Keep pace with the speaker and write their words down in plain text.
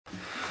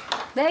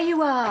There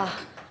you are.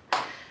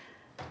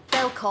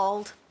 Belle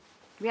called.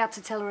 We had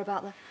to tell her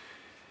about the...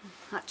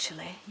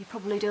 Actually, you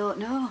probably don't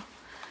know.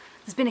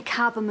 There's been a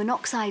carbon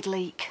monoxide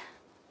leak.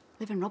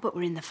 Liv and Robert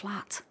were in the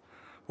flat.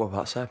 What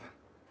about Seb?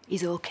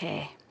 He's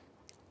okay.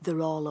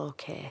 They're all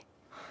okay.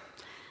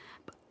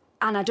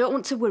 And I don't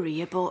want to worry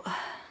you, but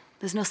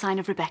there's no sign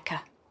of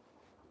Rebecca.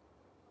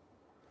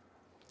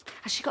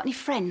 Has she got any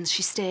friends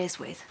she stays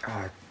with?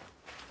 I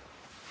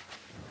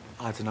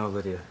don't know,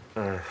 Lydia.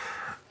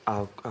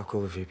 I'll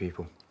call a few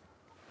people.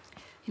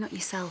 You're not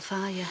yourself,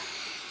 are you?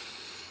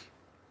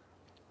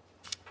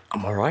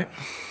 I'm all right.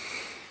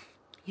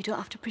 You don't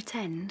have to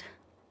pretend.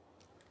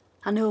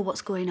 I know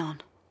what's going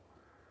on.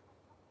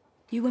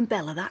 You and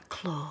Belle are that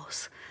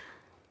close.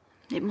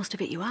 It must have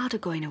hit you harder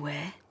going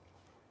away.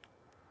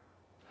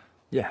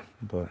 Yeah,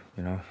 but,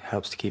 you know, it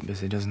helps to keep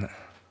busy, doesn't it?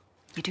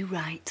 You do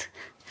right.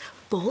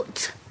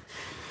 But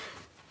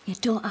you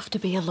don't have to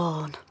be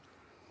alone.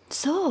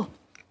 So,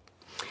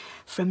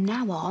 from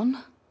now on,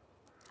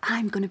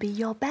 I'm going to be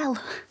your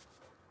Belle.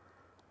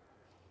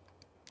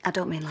 I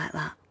don't mean like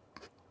that.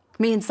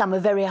 Me and Sam are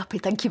very happy,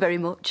 thank you very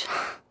much.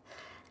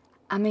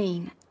 I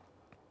mean,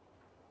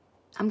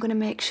 I'm going to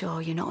make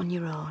sure you're not on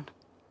your own.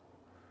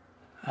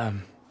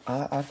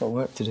 I've got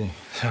work to do,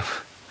 so...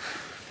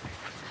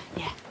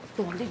 Yeah,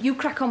 go on, you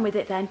crack on with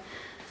it then.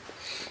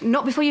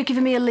 Not before you've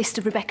given me a list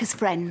of Rebecca's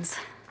friends.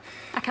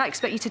 I can't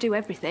expect you to do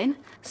everything,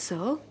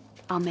 so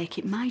I'll make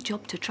it my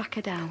job to track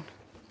her down.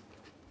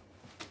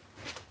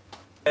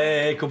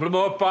 Hey, a couple of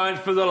more pints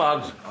for the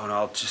lads. Oh, no,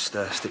 I'll just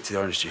stick to the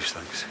orange juice,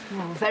 thanks.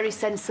 Oh, very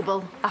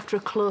sensible, after a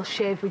close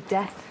shave with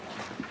death.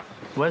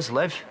 Where's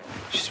Liv?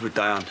 She's with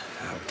Diane.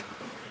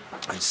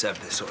 And Seb,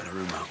 they're sorting a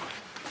room out.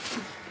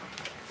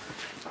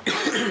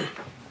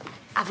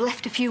 I've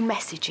left a few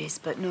messages,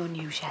 but no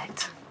news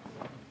yet.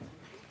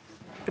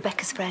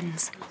 Rebecca's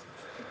friends.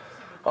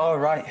 Oh,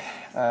 right.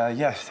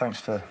 Yeah, thanks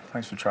for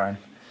trying.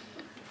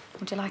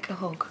 Would you like a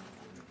hug?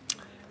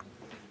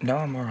 No,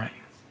 I'm all right.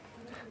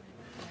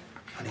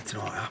 I need to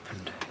know what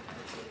happened.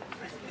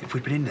 If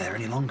we'd been in there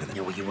any longer, then...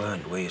 Yeah, well, you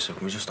weren't, were you? So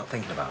can we just stop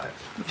thinking about it?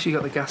 Have you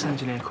got the gas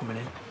engineer coming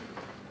in?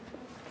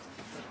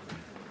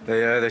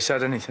 They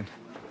said anything?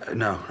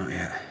 No, not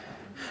yet.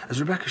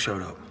 Has Rebecca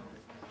showed up?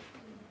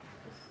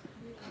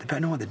 They better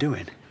know what they're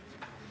doing.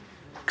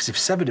 Because if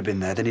Seb had been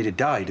there, then he'd have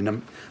died, and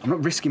I'm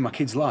not risking my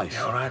kid's life.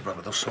 Yeah, all right,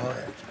 Robert, they'll sort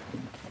it.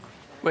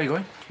 Where are you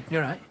going? You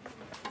all right?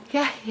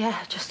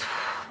 Yeah, just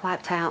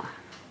wiped out.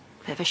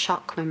 Bit of a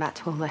shock coming back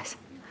to all this.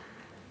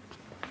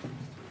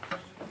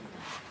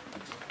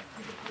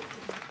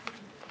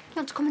 You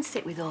want to come and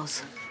sit with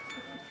us?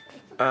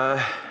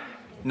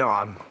 No,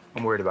 I'm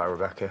worried about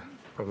Rebecca.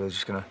 Probably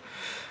just gonna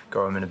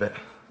go home in a bit.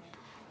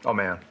 On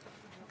my own.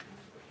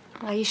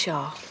 Are you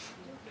sure?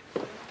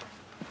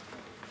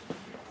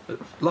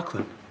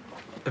 Lachlan,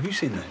 have you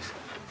seen this?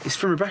 It's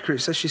from Rebecca. It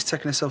says she's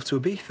taking herself to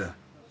Ibiza.